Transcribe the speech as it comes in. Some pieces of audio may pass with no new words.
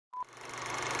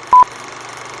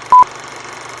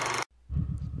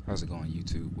How's it going,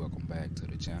 YouTube? Welcome back to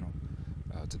the channel.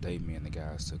 Today me and the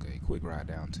guys took a quick ride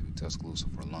down to Tuscaloosa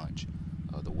for lunch.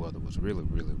 The weather was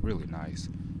really nice,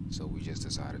 so we just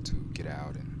decided to get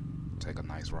out and take a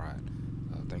nice ride.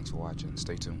 Thanks for watching.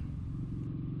 Stay tuned.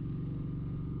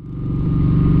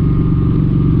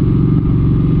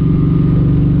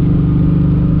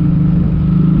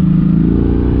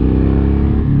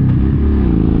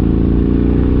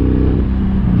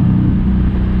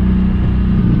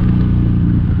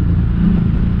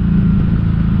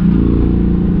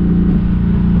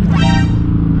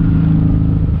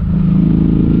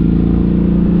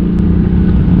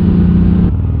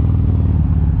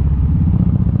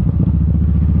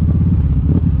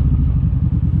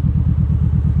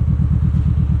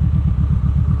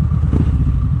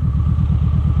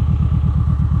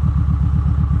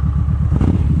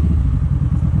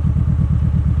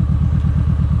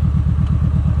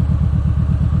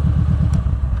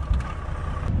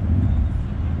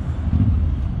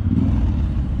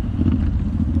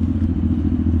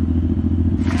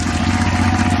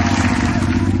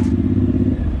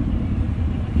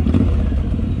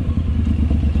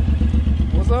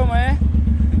 What's up, man?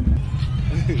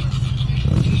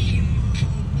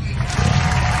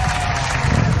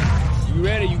 You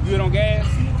ready? You good on gas?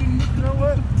 You know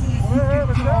what?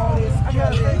 I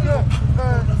gotta take up.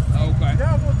 Okay.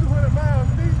 Y'all go 200 miles,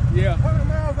 me? Yeah. 100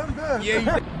 miles, I'm done.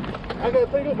 Yeah. I gotta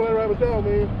take up when I ride with y'all,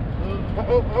 man. I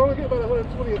only get about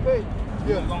 120 a day.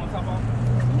 You wanna go on top off?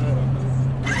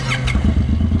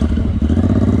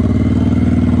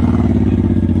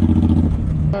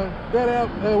 Got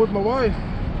out with my wife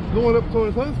going up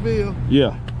towards Huntsville.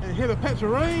 Yeah. And hit a patch of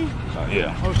rain.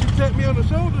 Yeah. Oh, she tapped me on the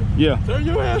shoulder. Yeah. Turn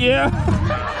your ass. Yeah.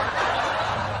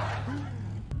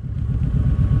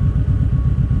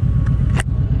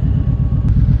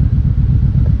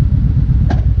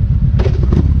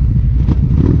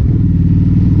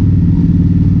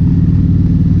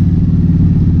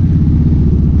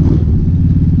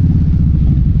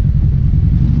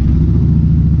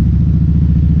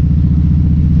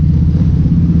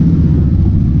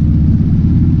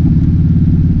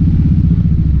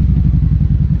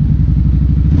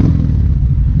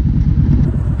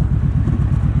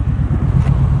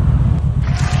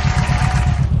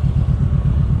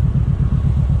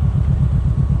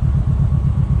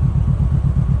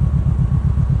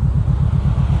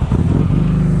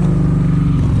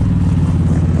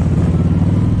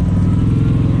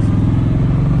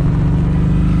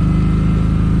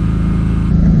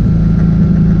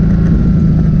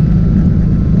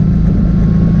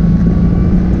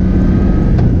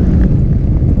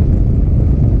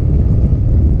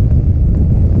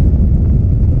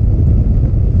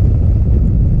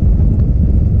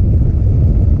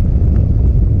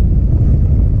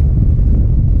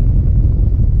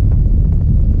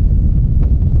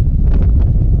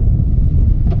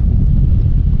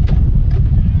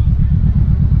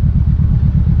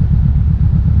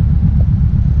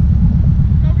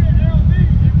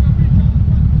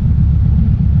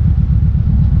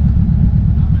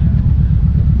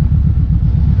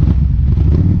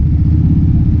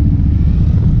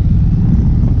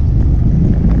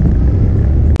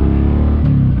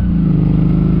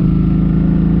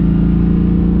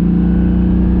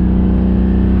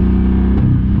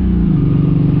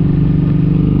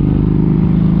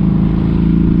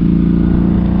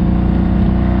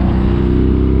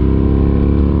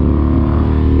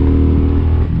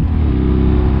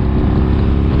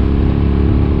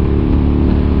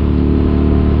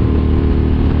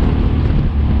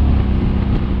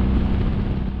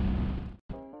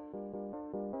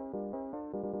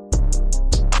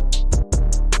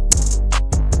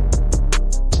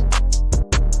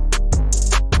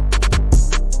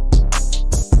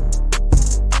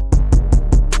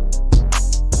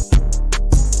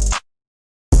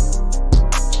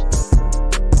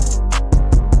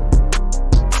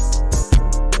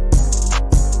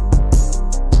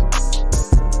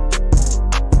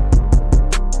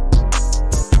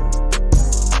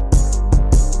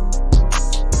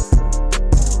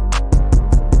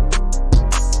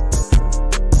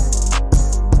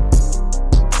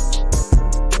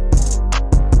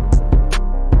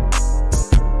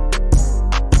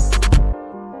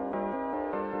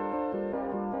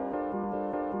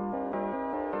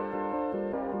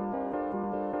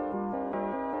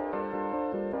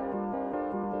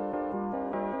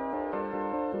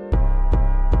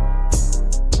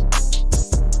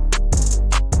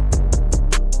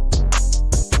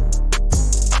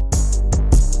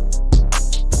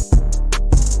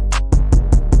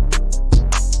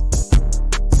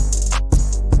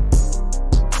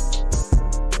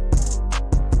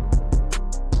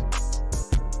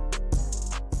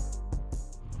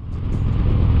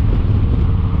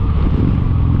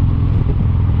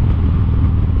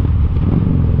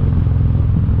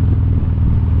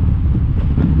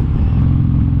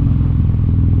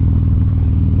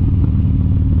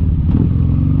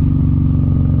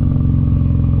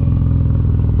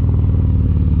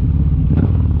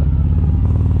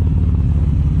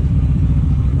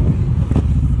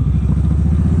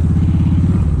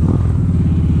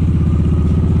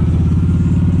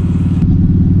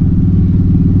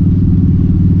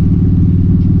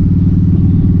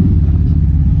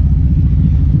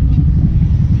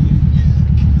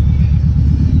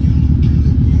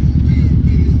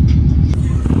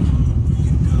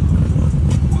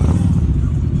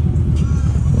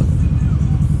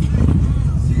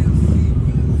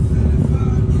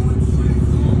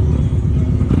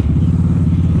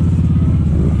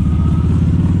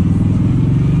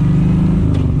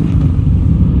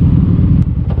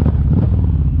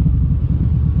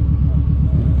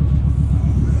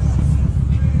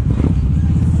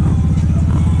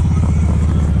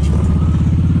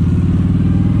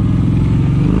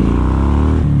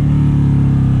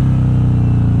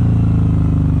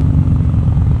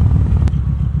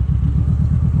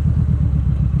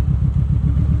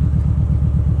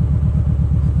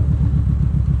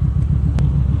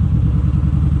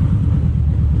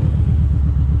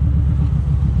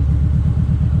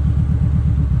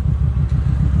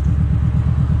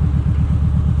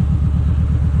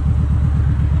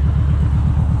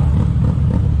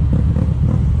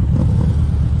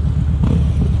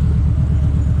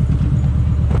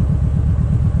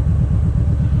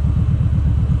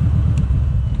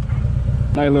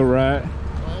 Nice little ride.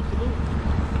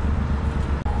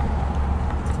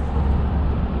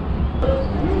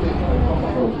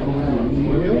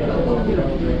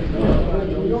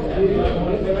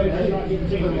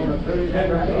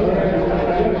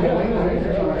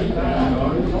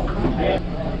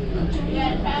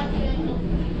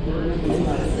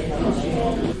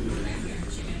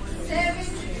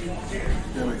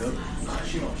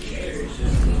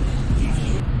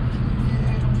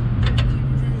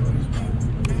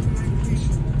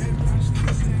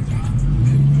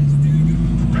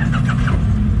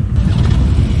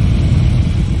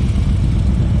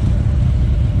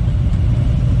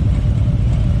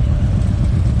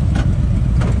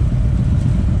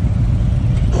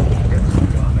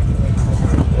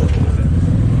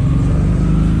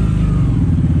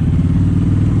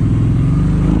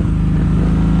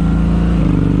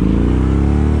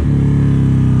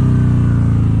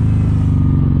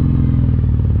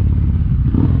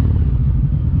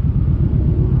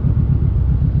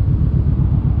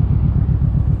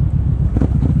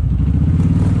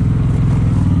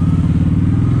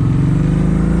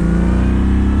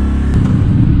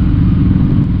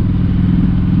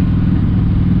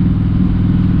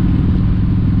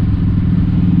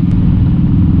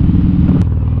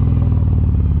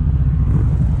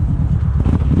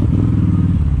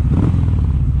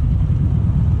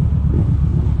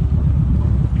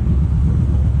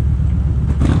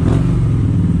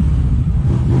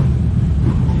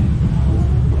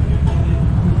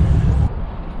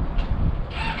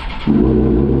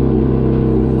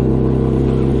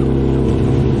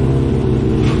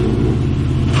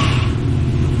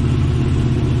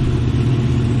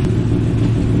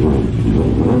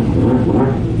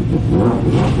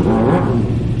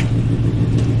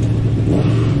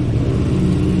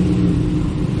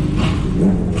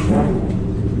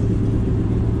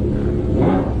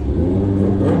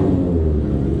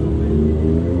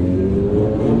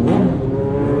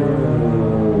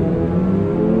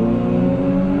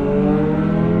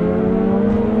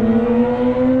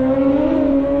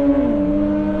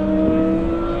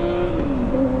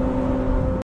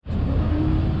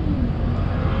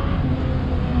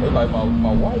 Like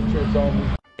my wife just on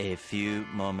me. A few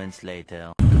moments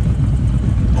later.